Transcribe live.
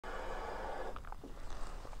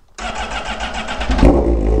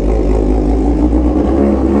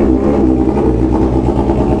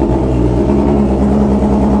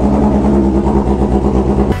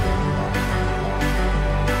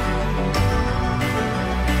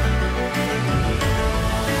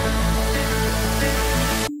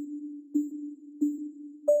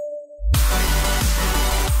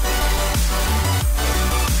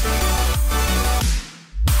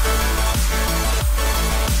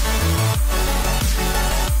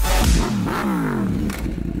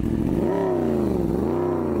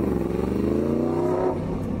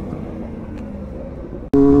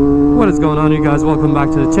What is going on, you guys? Welcome back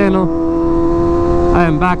to the channel. I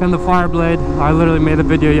am back on the Fireblade. I literally made a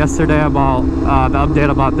video yesterday about the update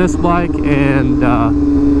about this bike and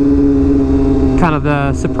kind of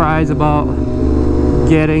the surprise about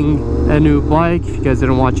getting a new bike. If you guys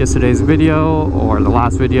didn't watch yesterday's video or the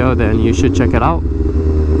last video, then you should check it out.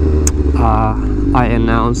 I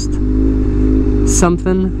announced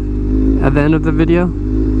something at the end of the video.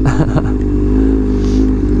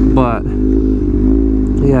 But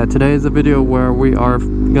yeah, today is a video where we are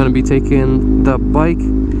going to be taking the bike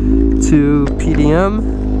to PDM,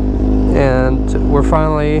 and we're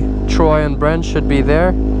finally, Troy and Brent should be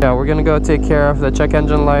there. Yeah, we're gonna go take care of the check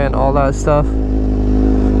engine light and all that stuff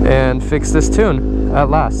and fix this tune at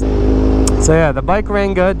last. So yeah, the bike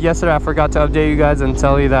ran good. Yesterday I forgot to update you guys and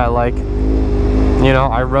tell you that, like, you know,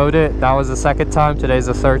 I rode it. That was the second time. Today's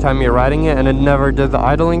the third time you're riding it, and it never did the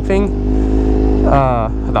idling thing.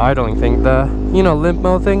 The you know, limp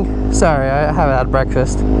mode thing. Sorry, I haven't had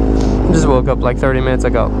breakfast. I just woke up like 30 minutes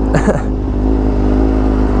ago.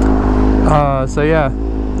 So yeah,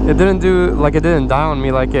 it didn't die on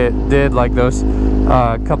me like it did like those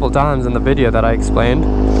couple times in the video that I explained.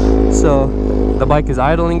 So the bike is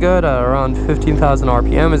idling good at around 15,000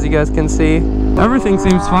 RPM, as you guys can see. Everything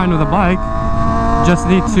seems fine with the bike. Just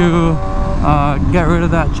need to get rid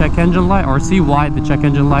of that check engine light, or see why the check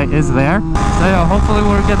engine light is there. So yeah, hopefully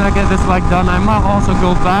we're gonna get this bike done. I might also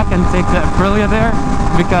go back and take the Aprilia there,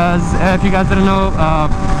 because if you guys didn't know,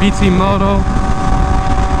 BT Moto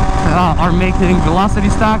are making velocity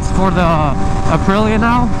stacks for the Aprilia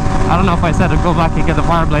now. I don't know if I said to go back and get the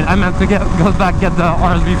Fireblade. I meant to go back and get the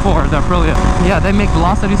RSV4, the Aprilia. Yeah, they make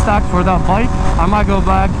velocity stacks for that bike. I might go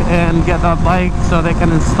back and get that bike so they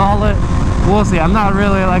can install it. We'll see. I'm not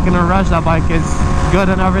really like in a rush. That bike is good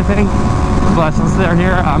and everything, but since they're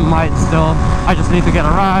here, I just need to get a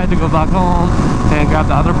ride to go back home and grab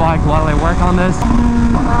the other bike while I work on this.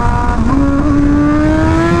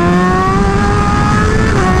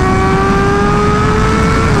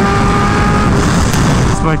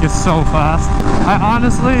 This bike is so fast. I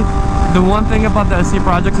honestly, the one thing about the SC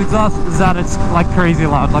Projects exhaust is that it's like crazy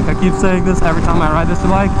loud. Like I keep saying this every time I ride this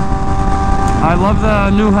bike. I love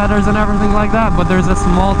the new headers and everything like that, but there's a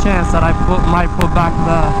small chance that I might put back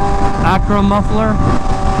the acro muffler.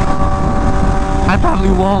 I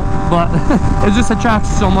probably won't, but it just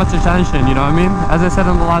attracts so much attention, you know what I mean? As I said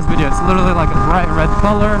in the last video, it's literally like a bright red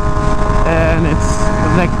color, and it's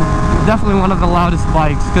like definitely one of the loudest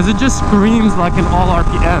bikes, because it just screams like in all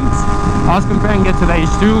RPMs. I was comparing it to the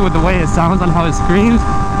H2 with the way it sounds and how it screams,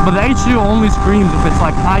 but the H2 only screams if it's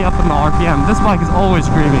like high up in the RPM. This bike is always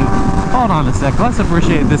screaming. Hold on a sec, let's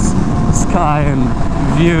appreciate this sky and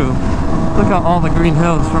view. Look at all the green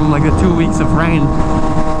hills from like the 2 weeks of rain.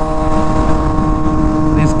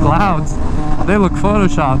 These clouds, they look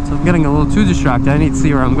photoshopped. I'm getting a little too distracted. I need to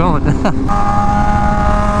see where I'm going.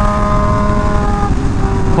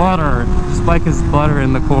 Butter. This bike is butter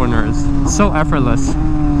in the corners. So effortless.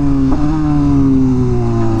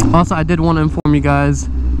 Also, I did want to inform you guys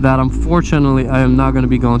that unfortunately I am not going to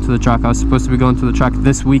be going to the track. I was supposed to be going to the track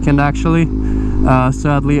this weekend actually.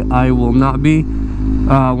 Sadly, I will not be.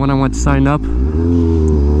 When I went to sign up,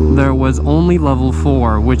 there was only level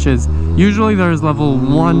 4, which is usually there's level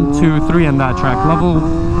 1, 2, 3 in that track. Level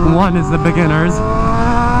 1 is the beginners.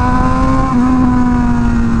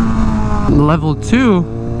 Level 2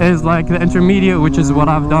 is like the intermediate, which is what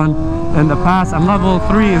I've done in the past, and level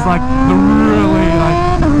 3 is like the really,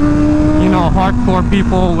 like, you know, hardcore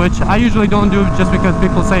people, which I usually don't do just because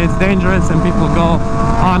people say it's dangerous and people go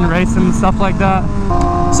on racing and stuff like that.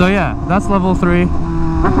 So yeah, that's level 3.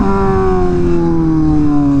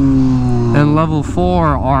 And level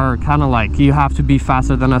 4 are kind of like, you have to be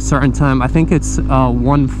faster than a certain time. I think it's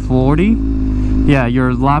 140. Yeah,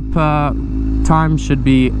 your lap time should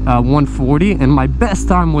be 140, and my best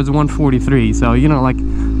time was 143. So, you know, like,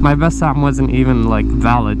 my best time wasn't even like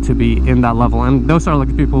valid to be in that level, and those are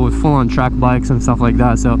like people with full-on track bikes and stuff like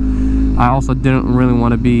that. So I also didn't really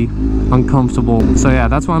want to be uncomfortable. So yeah,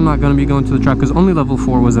 that's why I'm not going to be going to the track, because only level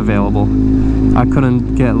 4 was available. I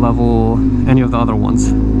couldn't get any of the other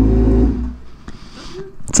ones.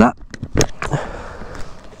 What's that?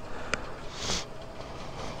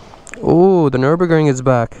 Oh, the Nürburgring is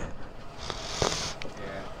back. Yeah.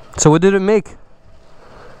 So what did it make?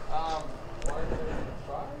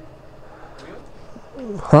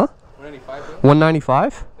 Huh? 195.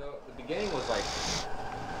 195? The beginning was like,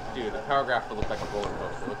 dude, the power graph would look like a roller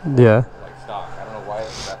coaster. Yeah. Like stock. I don't know why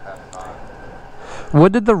it's that high.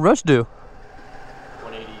 What did the Rush do?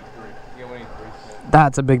 183. Yeah, 183.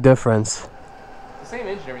 That's a big difference. It's the same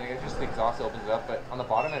engine and everything. It's just the exhaust opens up, but on the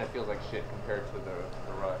bottom end it feels like shit compared to the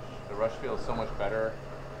Rush. The rush feel is so much better.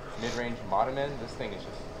 Mid-range and bottom end, this thing is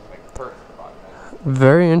just like perfect for bottom end.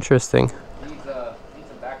 Very interesting. Needs a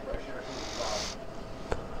back pressure.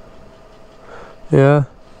 Yeah.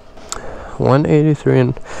 183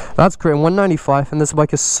 and that's great. 195 and this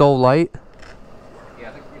bike is so light. Yeah,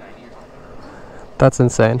 I think 390 or something. That's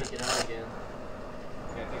insane. Take it out again.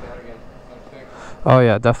 Yeah, take it out again. Oh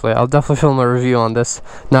yeah, definitely. I'll definitely film a review on this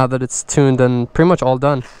now that it's tuned and pretty much all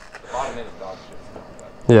done. Bottom end is dog shit stuff,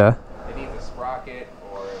 but Yeah. it needs a sprocket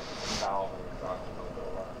or a valve and a dog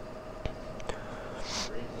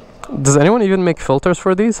shit. Does anyone even make filters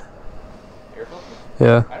for these? Air filters?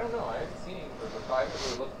 Yeah. I don't know. I haven't seen it, but I haven't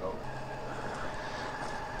really looked though.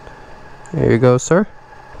 Here you go, sir.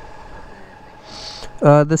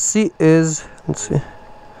 The seat is, let's see.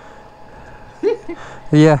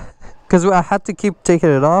 Yeah, because I had to keep taking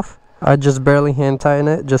it off. I just barely hand tighten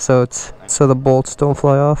it just so the bolts don't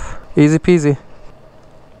fly off. Easy peasy.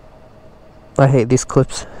 I hate these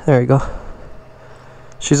clips. There you go.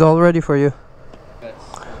 She's all ready for you. That's no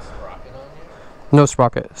sprocket on here? No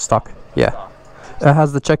sprocket, stock. Yeah. It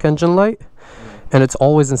has the check engine light and it's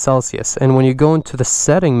always in Celsius. And when you go into the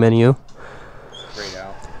setting menu, Straight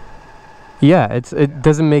out. yeah, it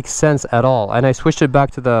doesn't make sense at all. And I switched it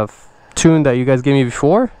back to the tune that you guys gave me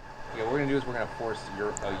before. Yeah, what we're gonna do is we're gonna force a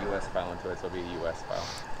US file into it, so it'll be a US file.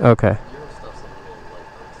 Okay.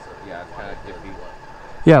 Yeah, it's kind of iffy.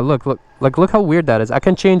 Yeah, look how weird that is. I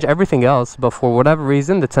can change everything else, but for whatever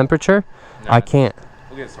reason, the temperature, Nah, I can't.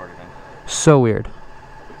 We'll get started then. So weird.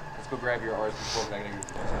 Let's go grab your RS before we're gonna do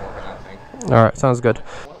some work on that thing. All right, sounds good.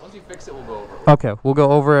 Once you fix it, we'll go over it. Okay, we'll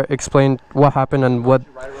go over it, explain what happened and what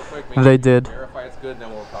Write it real quick, make they sure you did. verify it's good,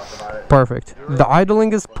 then we'll talk about it. Perfect. The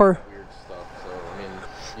idling is Weird stuff. So I mean,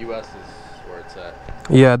 US is where it's at.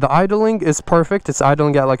 Yeah, the idling is perfect. It's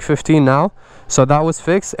idling at like 15 now, so that was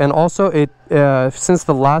fixed. And also, it since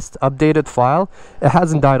the last updated file, it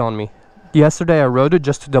hasn't died on me. Yesterday I rode it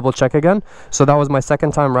just to double check again, so that was my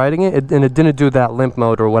second time riding it, and it didn't do that limp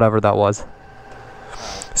mode or whatever that was.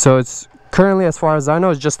 So it's currently, as far as I know,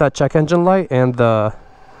 it's just that check engine light and the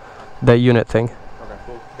unit thing. Okay,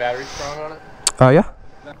 cool. Battery strong on it? Oh yeah.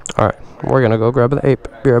 All right, we're gonna go grab the ape.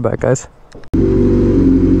 Be right back, guys.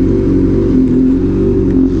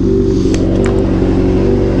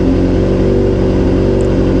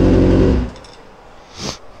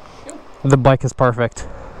 The bike is perfect.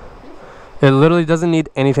 It literally doesn't need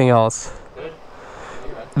anything else.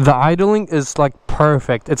 The idling is like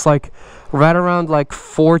perfect. It's like right around like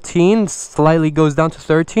 14, slightly goes down to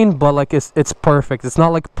 13, but like it's perfect. It's not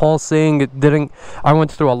like pulsing. It didn't. I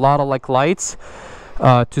went through a lot of like lights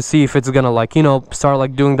to see if it's gonna like, you know, start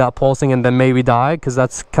like doing that pulsing and then maybe die, because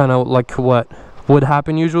that's kind of like what would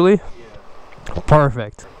happen usually.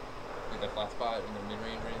 Perfect.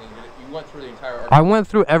 I went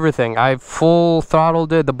through everything. I full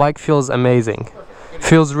throttled it. The bike feels amazing.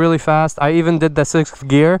 Feels really fast. I even did the 6th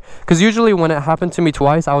gear, because usually when it happened to me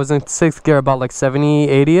twice, I was in 6th gear about like 70,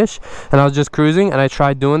 80ish, and I was just cruising, and I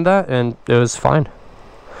tried doing that and it was fine.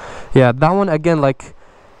 Yeah, that one again, like,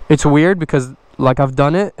 it's weird because like I've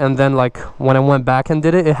done it and then like when I went back and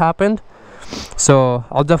did it, it happened. So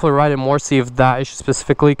I'll definitely ride it more, see if that issue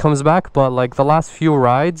specifically comes back. But like the last few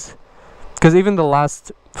rides, because even the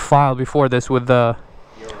last file before this with the,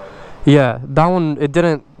 yeah, that one, it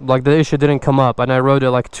didn't, like the issue didn't come up, and I rode it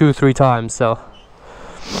like 2-3 times. So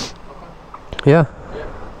yeah. I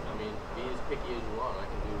mean, be as picky as you want. I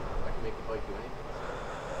can make the bike do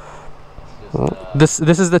anything. It's just,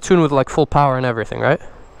 This is the tune with like full power and everything, right?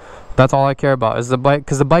 That's all I care about is the bike,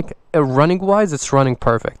 because the bike running wise, it's running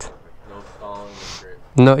perfect. no stalling, it's great.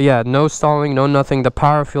 No, yeah, no stalling, no nothing. The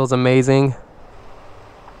power feels amazing.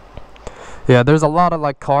 Yeah, there's a lot of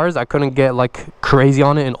like cars I couldn't get like crazy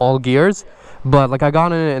on it in all gears, but like I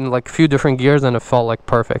got in it in like a few different gears and it felt like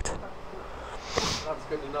perfect. That's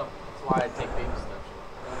good to know. That's why I take baby steps.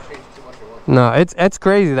 Don't change too much at once. No, it's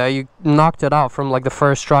crazy that you knocked it out from like the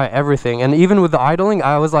first try, everything. And even with the idling,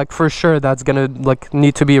 I was like for sure that's gonna like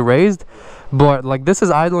need to be raised, but like this is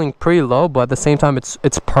idling pretty low, but at the same time it's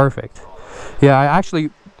perfect. Yeah, I actually,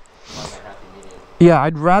 yeah,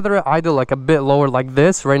 I'd rather it idle like a bit lower like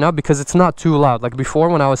this right now, because it's not too loud. Like before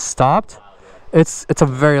when I was stopped, it's a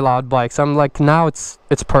very loud bike. So I'm like, now it's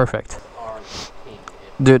perfect.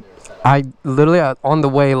 Dude, I literally on the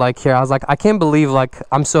way like here, I was like, I can't believe like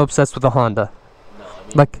I'm so obsessed with the Honda. No, I mean,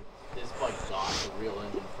 Like, this bike got the real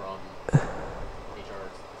engine from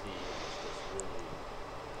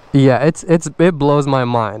HRT. yeah, it blows my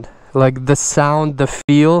mind. Like the sound, the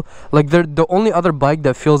feel, like the only other bike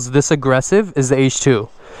that feels this aggressive is the H2,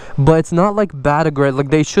 but it's not like bad aggressive. Like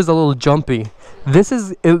the H2 is a little jumpy. This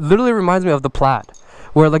is, it literally reminds me of the Plaid,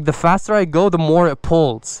 where like the faster I go, the more it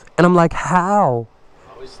pulls, and I'm like, how?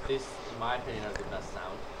 This, in my opinion, has the best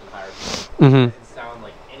sound in higher speed. Mm-hmm. It doesn't sound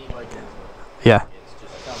like any bike in this world. Yeah. It's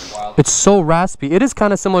just, it sounds wild. It's so raspy. It is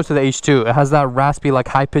kind of similar to the H2. It has that raspy, like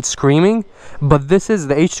high-pitched screaming, but this is,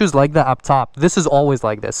 the H2 is like that up top. This is always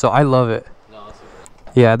like this, so I love it. No, that's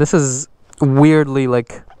Yeah, this is weirdly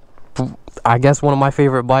like, I guess one of my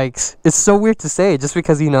favorite bikes. It's so weird to say, just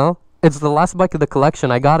because, you know, it's the last bike of the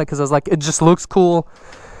collection. I got it because I was like, it just looks cool,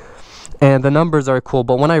 and the numbers are cool.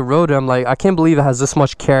 But when I rode it, I'm like, I can't believe it has this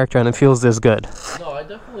much character and it feels this good. No, I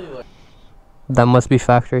definitely like. That must be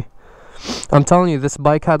factory. I'm telling you, this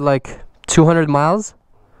bike had like 200 miles,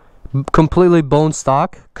 completely bone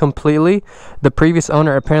stock, completely. The previous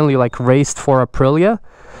owner apparently like raced for Aprilia,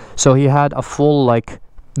 so he had a full like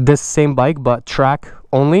this same bike but track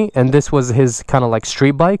only, and this was his kind of like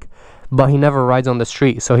street bike, but he never rides on the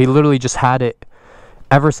street, so he literally just had it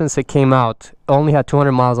ever since it came out. Only had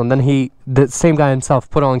 200 miles, and then the same guy himself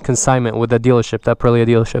put it on consignment with the dealership, the Aprilia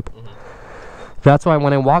dealership. That's why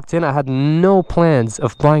when I walked in, I had no plans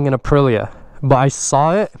of buying an Aprilia, but I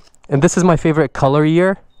saw it, and this is my favorite color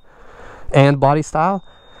year and body style.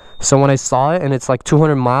 So when I saw it and it's like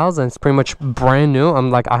 200 miles and it's pretty much brand new, I'm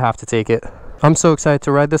like, I have to take it. I'm so excited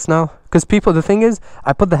to ride this now, because people, the thing is,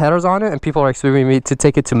 I put the headers on it and people are expecting me to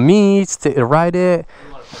take it to meets, to ride it.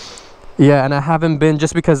 Yeah, and I haven't been,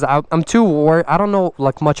 just because I'm too worried. I don't know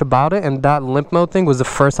like much about it, and that limp mode thing was the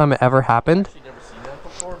first time it ever happened. I've never seen that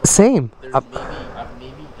before. Same. I've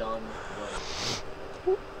maybe done like,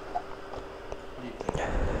 what do you think?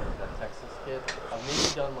 That Texas kid. I've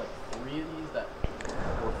maybe done like 3 of these that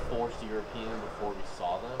were forced European before we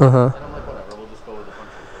saw them. And I'm like, whatever, we'll just go with a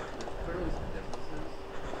bunch of them. There's clearly some differences.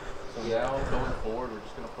 So now going forward, we're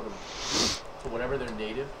just gonna put them to whatever they're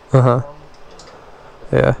native from.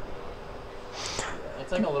 Yeah.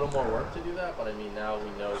 It's like a little more work to do that, but I mean, now we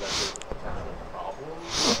know that there's a potential problem.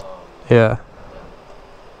 Yeah.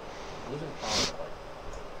 Losing power, like,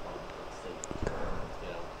 it's safe. You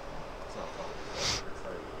know, it's not fun. It's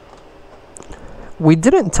like, We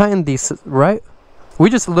didn't tighten these, right? We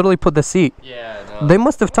just literally put the seat. yeah, no. They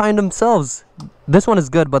must have tightened themselves. This one is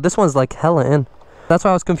good, but this one's like hella in. That's why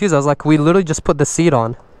I was confused. I was like, we literally just put the seat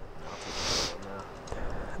on.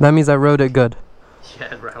 That means I rode it good.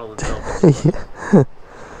 Yeah, it rattled itself.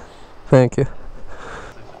 Thank you.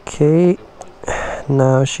 Okay,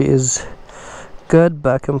 now she is good,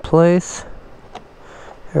 back in place.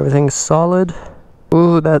 Everything's solid.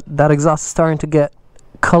 Ooh, that exhaust is starting to get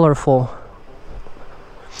colorful.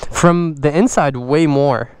 From the inside, way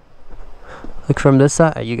more. Like from this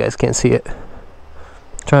side, you guys can't see it. I'm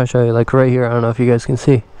trying to show you, like right here. I don't know if you guys can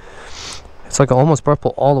see. It's like almost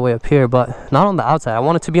purple all the way up here, but not on the outside. I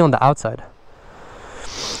want it to be on the outside.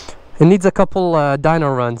 It needs a couple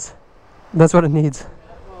dyno runs. That's what it needs.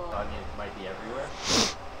 I mean, it might be everywhere.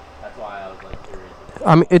 That's why I was like curious.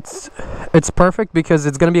 I mean, it's perfect because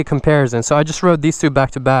it's gonna be a comparison. So I just rode these two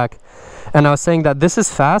back to back, and I was saying that this is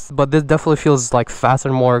fast, but this definitely feels like faster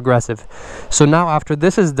and more aggressive. So now after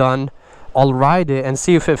this is done, I'll ride it and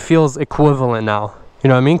see if it feels equivalent now. You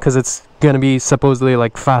know what I mean? Because it's gonna be supposedly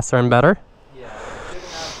like faster and better. Yeah, they should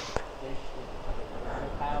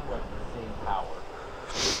have like the same power,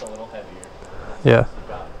 just a little heavier. Yeah.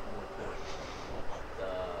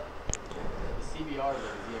 The CBR, the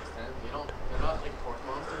ZX10, they're not like torque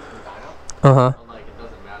monsters in dyno. Uh-huh. Like, it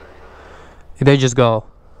doesn't matter, you know. They just go.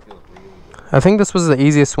 Feels really good. I think this was the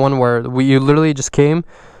easiest one where you literally just came,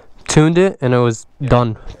 tuned it, and it was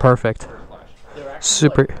done. Perfect. They're actually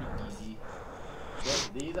Super. like, easy.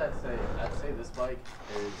 These, I'd say this bike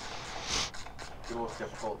is the most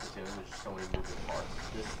difficult to tune. There's just so many moving parts.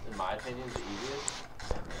 This, in my opinion, is the easiest.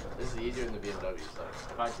 This is easier than the BMW. So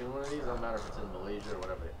if I tune one of these, it doesn't matter if it's in Malaysia or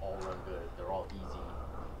whatever, they all run good. They're all easy.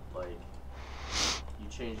 Like, you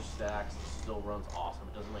change the stacks, it still runs awesome.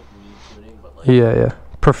 It doesn't like need tuning, but like Yeah.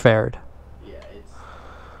 Preferred. yeah,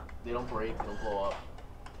 they don't break, they don't blow up.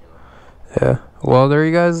 You know? Yeah. Well, there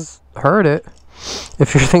you guys heard it.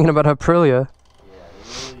 If you're thinking about Aprilia. Yeah,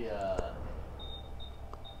 they're really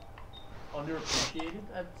underappreciated,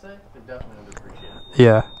 I'd say. They're definitely underappreciated.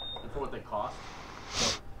 Yeah. And for what they cost.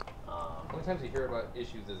 Sometimes you hear about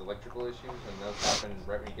issues as electrical issues, and those happen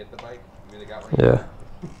right when you get the bike. You really got one. Yeah.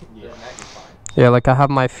 Yeah, and that is fine. Yeah, like I have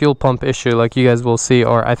my fuel pump issue, like you guys will see,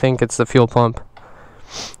 or I think it's the fuel pump.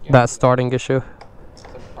 Yeah, That starting issue.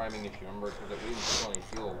 some priming issue. Remember, because we didn't put any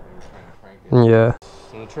fuel when we were trying to crank it. Yeah.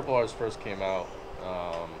 When the Triple Rs first came out,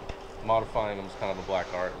 modifying them was kind of a black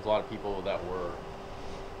art. There's a lot of people that were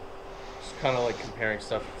just kind of like comparing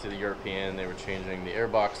stuff to the European. They were changing the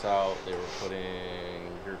airbox out. They were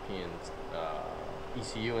putting European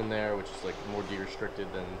ECU in there, which is like more de-restricted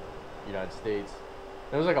than United States.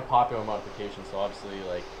 It was like a popular modification, so obviously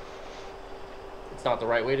like it's not the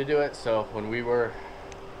right way to do it. So when we were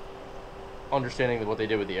understanding what they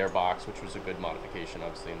did with the airbox, which was a good modification,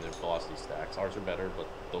 obviously, in their velocity stacks, ours are better, but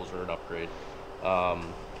those are an upgrade.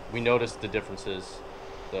 We noticed the differences.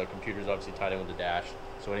 The computer's obviously tied in with the dash,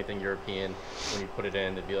 so anything European, when you put it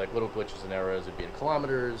in, there'd be like little glitches and errors. It'd be in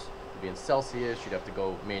kilometers, it'd be in Celsius. You'd have to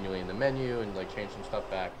go manually in the menu and like change some stuff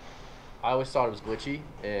back. I always thought it was glitchy,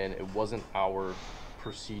 and it wasn't our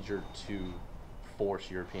procedure to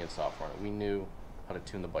force European software. We knew how to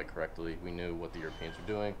tune the bike correctly. We knew what the Europeans were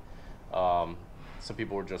doing. Some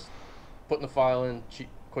people were just putting the file in, cheap,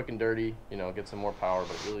 quick and dirty, you know, get some more power,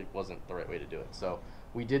 but it really wasn't the right way to do it. So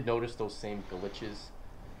we did notice those same glitches.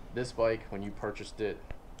 This bike, when you purchased it,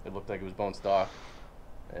 it looked like it was bone stock,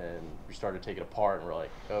 and we started taking it apart, and we're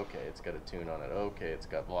like, okay, it's got a tune on it. Okay, it's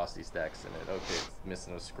got velocity stacks in it. Okay, it's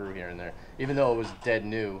missing a screw here and there. Even though it was dead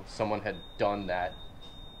new, someone had done that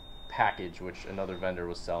package, which another vendor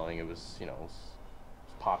was selling. It was, you know, it was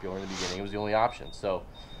popular in the beginning. It was the only option. So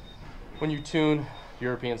when you tune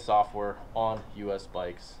European software on US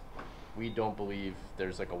bikes, we don't believe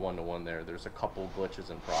there's like a one-to-one there. There's a couple glitches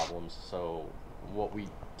and problems. So what we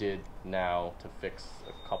did now to fix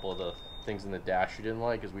a couple of the things in the dash you didn't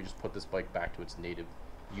like is we just put this bike back to its native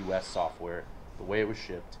US software, the way it was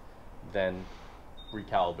shipped, then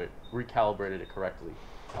recalibrated it correctly.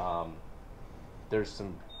 There's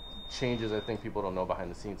some changes I think people don't know behind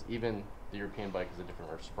the scenes. Even the European bike is a different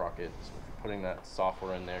rear sprocket, so if you're putting that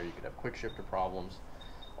software in there, you could have quick shifter problems.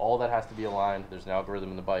 All that has to be aligned. There's an algorithm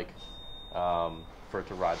in the bike for it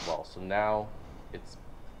to ride well. So now it's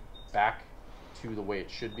back to the way it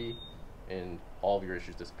should be, and all of your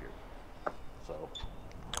issues disappear. So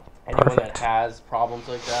anyone that has problems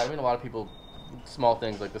like that, I mean, a lot of people, small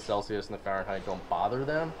things like the Celsius and the Fahrenheit don't bother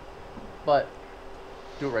them, but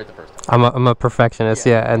do it right the first time. I'm a perfectionist,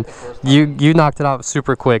 yeah, and you knocked it out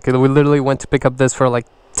super quick. We literally went to pick up this for like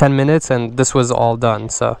 10 minutes, and this was all done.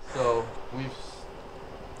 So we've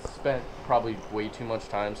spent probably way too much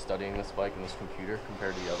time studying this bike and this computer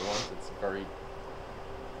compared to the other ones. It's very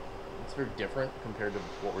different compared to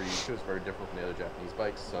what we're used to. It's very different from the other Japanese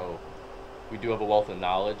bikes. So we do have a wealth of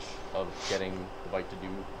knowledge of getting the bike to do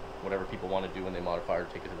whatever people want to do when they modify or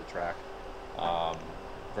take it to the track,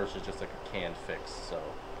 versus just like a canned fix. So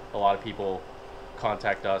a lot of people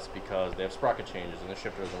contact us because they have sprocket changes and the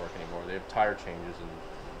shifter doesn't work anymore. They have tire changes, and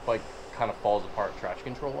the bike kind of falls apart traction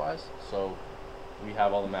control wise. So we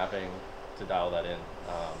have all the mapping to dial that in,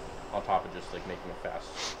 on top of just like making a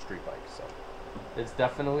fast street bike. So it's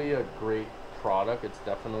definitely a great product. It's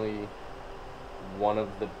definitely one of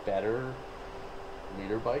the better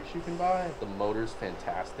leader bikes you can buy. The motor's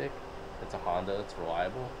fantastic. It's a Honda. It's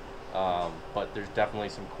reliable. But there's definitely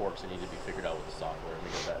some quirks that need to be figured out with the software, and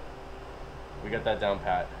we got that down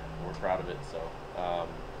pat. We're proud of it. So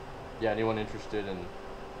yeah, anyone interested in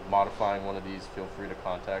modifying one of these, feel free to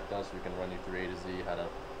contact us. We can run you through A to Z how to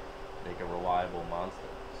make a reliable monster.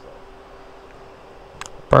 So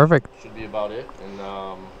perfect. Should be about it. And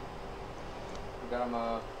we got them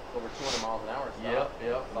over 200 miles an hour. So yep.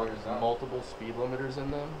 There's multiple speed limiters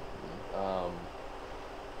in them.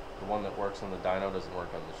 The one that works on the dyno doesn't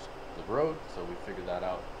work on the road, so we figured that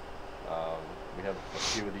out. We have a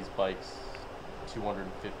few of these bikes,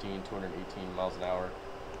 215, 218 miles an hour,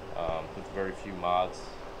 with very few mods.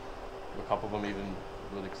 A couple of them even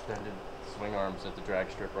with extended swing arms at the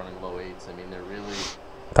drag strip running low 8s. I mean, they're really...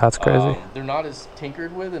 That's crazy. They're not as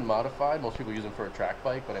tinkered with and modified. Most people use them for a track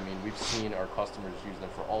bike, but I mean, we've seen our customers use them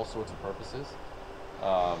for all sorts of purposes.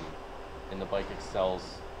 And the bike excels,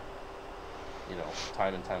 you know,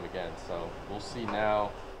 time and time again. So we'll see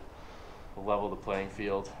now. We'll level the playing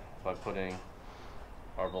field by putting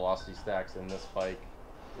our velocity stacks in this bike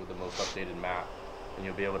with the most updated map, and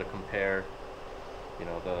you'll be able to compare, you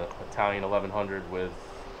know, the Italian 1100 with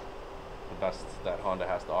the best that Honda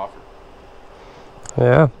has to offer.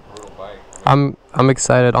 Yeah. Real bike. I'm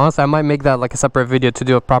excited. Honestly, I might make that like a separate video to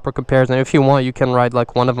do a proper comparison. If you want, you can ride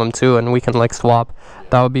like one of them too, and we can like swap. Yeah.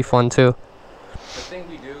 That would be fun too. The thing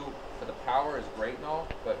we do for the power is great and all,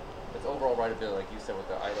 but it's overall rideability, like you said, with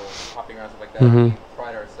the idle, hopping around, stuff like that. We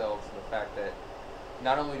pride ourselves in the fact that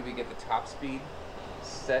not only do we get the top speed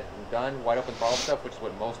set and done, wide open throttle stuff, which is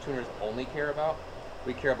what most tuners only care about.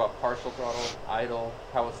 We care about partial throttle, idle,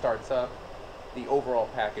 how it starts up, the overall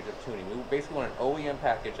package of tuning. We basically want an OEM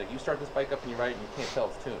package. Like, you start this bike up and you ride it and you can't tell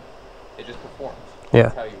it's tuned. It just performs. Yeah.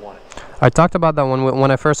 That's how you want it. I talked about that when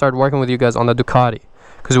I first started working with you guys on the Ducati.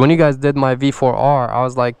 Because when you guys did my V4R, I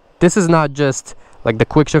was like, this is not just Like the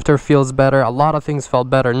quick shifter feels better. A lot of things felt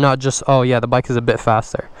better, not just, oh yeah, the bike is a bit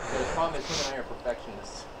faster. But the problem is him and I are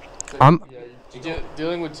perfectionists. So I'm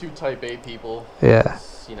dealing with two Type A people. Yeah.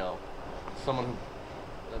 Is, you know, someone who,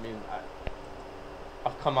 I mean,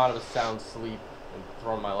 I've come out of a sound sleep and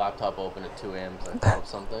thrown my laptop open at 2 a.m. because I thought of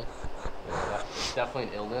something. It's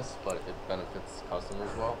definitely an illness, but it benefits customers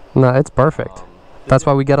well. No, it's perfect. That's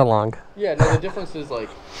why we get along. Yeah, no, the difference is like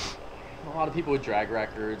a lot of people with drag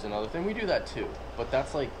records and other things. We do that too, but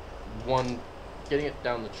that's like getting it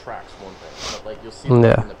down the track's one thing. But like you'll see them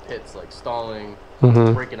in the pits, like stalling,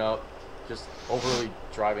 breaking up, just overly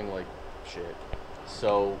driving like shit.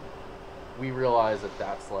 So we realize that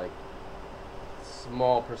that's like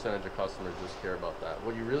small percentage of customers just care about that.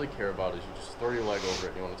 What you really care about is you just throw your leg over it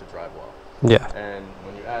and you want it to drive well. Yeah. And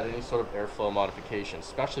when you add any sort of airflow modification,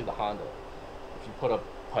 especially the Honda, if you put a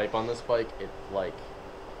pipe on this bike, it like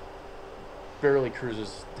barely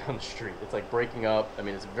cruises down the street. It's like breaking up. I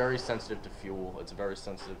mean, it's very sensitive to fuel. It's very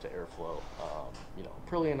sensitive to airflow. You know,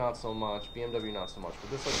 Aprilia not so much, BMW not so much,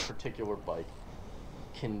 but this like particular bike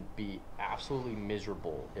can be absolutely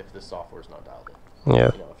miserable if the software is not dialed in.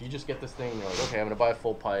 Yeah. You know, if you just get this thing and you're like, okay, I'm gonna buy a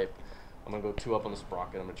full pipe, I'm gonna go 2 up on the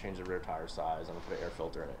sprocket, I'm gonna change the rear tire size, I'm gonna put an air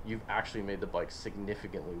filter in it. You've actually made the bike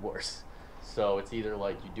significantly worse. So it's either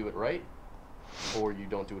like you do it right or you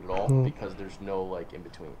don't do it at all, because there's no like in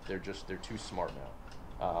between. They're too smart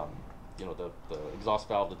now. You know, the exhaust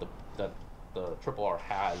valve that the RRR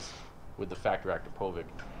has with the factory active Povik,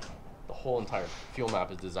 the whole entire fuel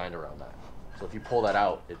map is designed around that. So if you pull that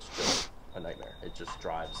out, it's just a nightmare. It just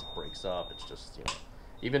drives, breaks up. It's just, you know,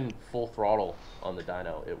 even full throttle on the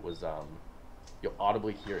dyno, it was you'll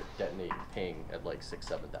audibly hear it detonate and ping at like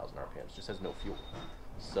 6,000-7,000 RPMs. It just has no fuel.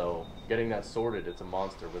 So getting that sorted, it's a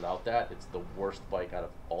monster. Without that, it's the worst bike out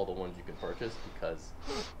of all the ones you can purchase, because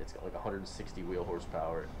it's got like 160 wheel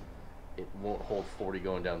horsepower. It won't hold 40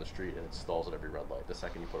 going down the street, and it stalls at every red light the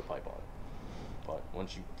second you put a pipe on it. But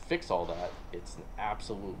once you fix all that, it's an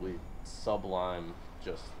absolutely sublime,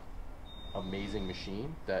 just amazing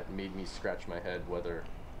machine that made me scratch my head whether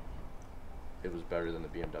it was better than the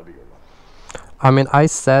BMW or not. I mean, I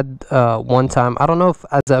said one time, I don't know if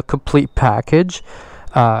as a complete package,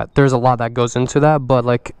 there's a lot that goes into that, but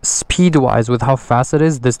like speed-wise, with how fast it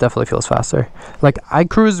is, this definitely feels faster. Like I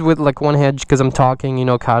cruise with like one hand because I'm talking, you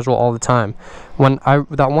know, casual all the time. When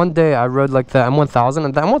that one day I rode like the M1000,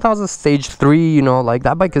 and the M1000 stage 3, you know, like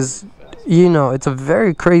that bike is, you know, it's a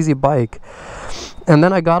very crazy bike. And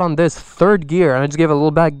then I got on this 3rd gear and I just gave it a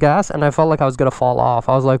little back gas and I felt like I was gonna fall off.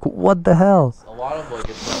 I was like, what the hell? A lot of like,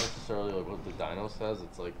 it's not necessarily like what the dyno says,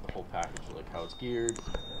 it's like the whole package, like how it's geared,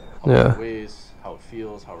 how much it weighs, how it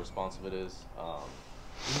feels, how responsive it is.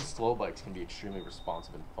 Even slow bikes can be extremely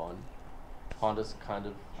responsive and fun. Honda's kind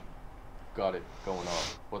of got it going on.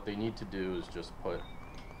 What they need to do is just put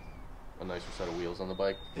a nicer set of wheels on the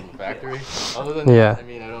bike from the factory. Other than that, I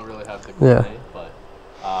mean, I don't really have to complain, but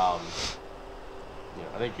you know,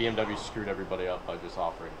 I think BMW screwed everybody up by just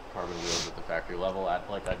offering carbon wheels at the factory level at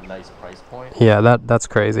like a nice price point. Yeah, that's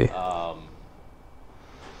crazy. But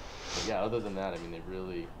yeah, other than that, I mean, they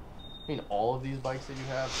really, I mean, all of these bikes that you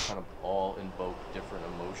have kind of all invoke different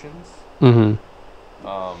emotions.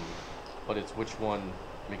 But it's which one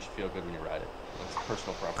makes you feel good when you ride it. It's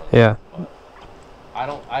personal preference. Yeah. But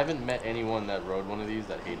I haven't met anyone that rode one of these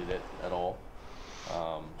that hated it at all.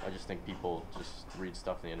 I just think people just read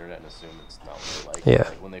stuff on the internet and assume it's not what they like. Yeah.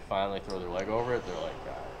 Like when they finally throw their leg over it, they're like,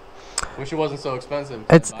 wish it wasn't so expensive.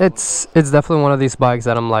 It's definitely one of these bikes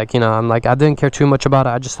that I'm like, you know, I didn't care too much about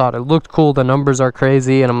it. I just thought it looked cool. The numbers are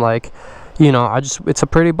crazy, and I'm like, you know, it's a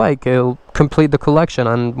pretty bike. It'll complete the collection.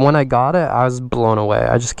 And when I got it, I was blown away.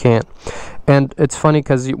 I just can't. And it's funny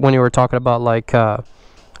because when you were talking about like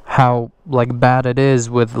how like bad it is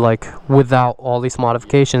with like without all these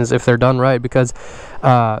modifications if they're done right, because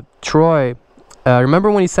Troy,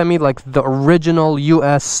 remember when he sent me like the original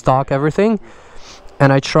US stock everything,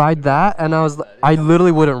 and I tried that and I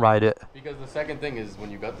literally wouldn't ride it. Because the second thing is,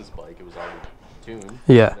 when you got this bike, it was already tuned.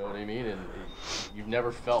 Yeah. You know what I mean? And you've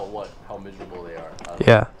never felt how miserable they are.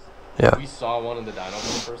 Yeah. Yeah. We saw one in the dyno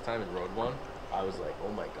for the first time and rode one. I was like,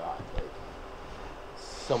 oh my god, like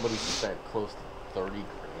somebody spent close to 30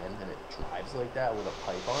 grand and it drives like that with a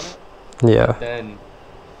pipe on it. Yeah. But then,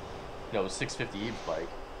 you know, it was 650 Eve's bike,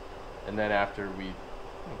 and then after we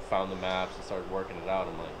found the maps and started working it out,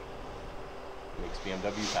 I'm like, it makes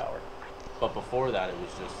BMW power. But before that, it was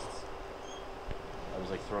just, I was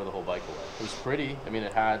like, throw the whole bike away. It was pretty. I mean,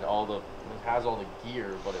 it has all the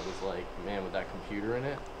gear, but it was like, man, with that computer in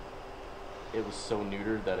it, it was so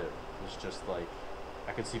neutered that it was just like,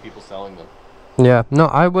 I could see people selling them. Yeah, no,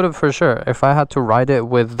 I would have for sure. If I had to ride it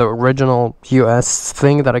with the original US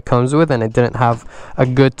thing that it comes with and it didn't have a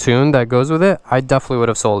good tune that goes with it, I definitely would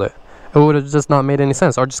have sold it. It would have just not made any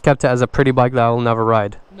sense, or just kept it as a pretty bike that I will never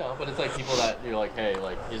ride. No, but it's like people that you're like, hey,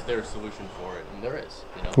 like, is there a solution for it? And there is,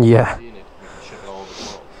 you know. Yeah. We can ship it all over the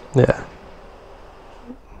world. So. Yeah.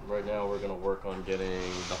 Right now, we're gonna work on getting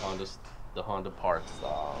the Honda parts.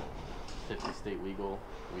 50 state legal.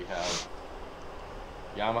 We have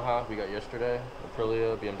Yamaha. We got yesterday.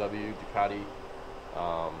 Aprilia, BMW, Ducati.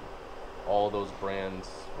 All those brands.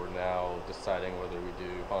 We're now deciding whether we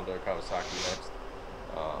do Honda or Kawasaki next.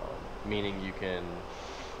 Meaning you can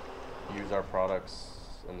use our products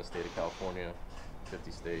in the state of California, 50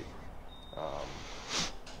 state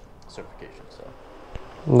certification. So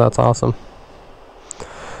That's awesome.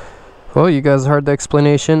 Well, you guys heard the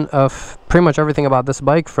explanation of pretty much everything about this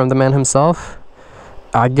bike from the man himself.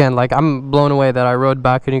 Again, like, I'm blown away that I rode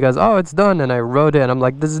back and you guys, oh, it's done, and I rode it and I'm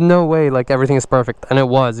like, there's no way, like, everything is perfect. And it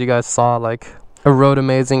was. You guys saw, like, it rode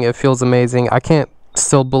amazing, it feels amazing. I can't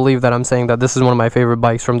still believe that I'm saying that this is one of my favorite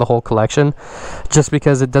bikes from the whole collection, just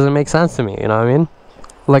because it doesn't make sense to me, you know what I mean?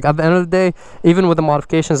 Like, at the end of the day, even with the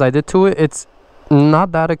modifications I did to it, it's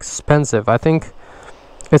not that expensive. I think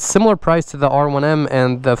it's similar price to the R1M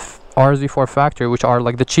and the RSV4 Factory, which are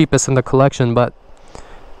like the cheapest in the collection, but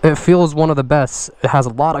it feels one of the best. It has a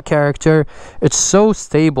lot of character, it's so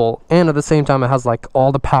stable, and at the same time it has like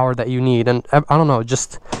all the power that you need, and I don't know,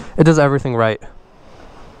 just it does everything right.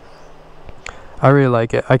 I really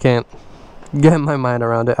like it. I can't get my mind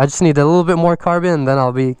around it. I just need a little bit more carbon and then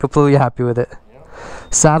I'll be completely happy with it. yeah.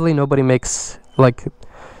 Sadly, nobody makes like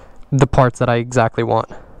the parts that I exactly want.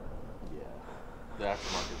 Yeah, the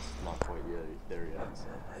aftermarket's not quite there yet. So.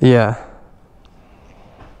 Yeah,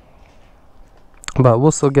 but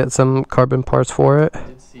we'll still get some carbon parts for it. I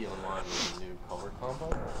did see online with a new color combo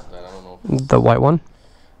that I don't know if The white one.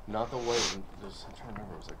 not the white. I'm trying to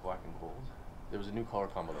remember. It was like black and gold. There was a new color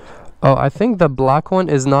combo that was out. Oh, I think the black one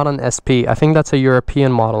is not an SP. I think that's a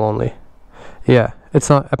European model only. Yeah, it's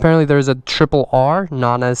not. Apparently, there's a triple R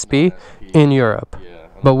non-SP in Europe, Yeah,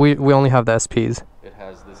 but we only have the SPs. it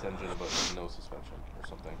has this engine but no suspension or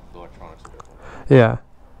something. The electronics are different. Yeah,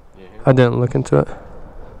 Yeah, I didn't look into it.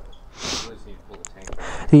 you just need to pull the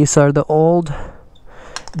tank. These are the old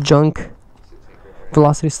junk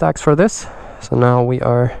velocity stacks for this. So now we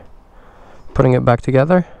are putting it back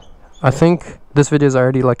together. I think this video is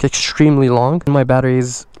already like extremely long. My battery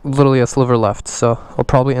is literally a sliver left, so I'll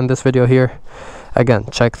probably end this video here. Again,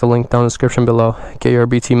 check the link down in the description below. Get your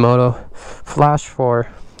BT Moto flash for,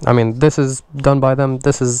 I mean, this is done by them,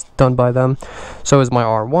 this is done by them. So is my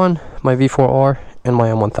R1, my V4R, and my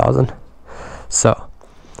M1000. So,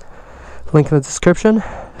 link in the description.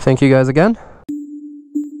 Thank you guys again.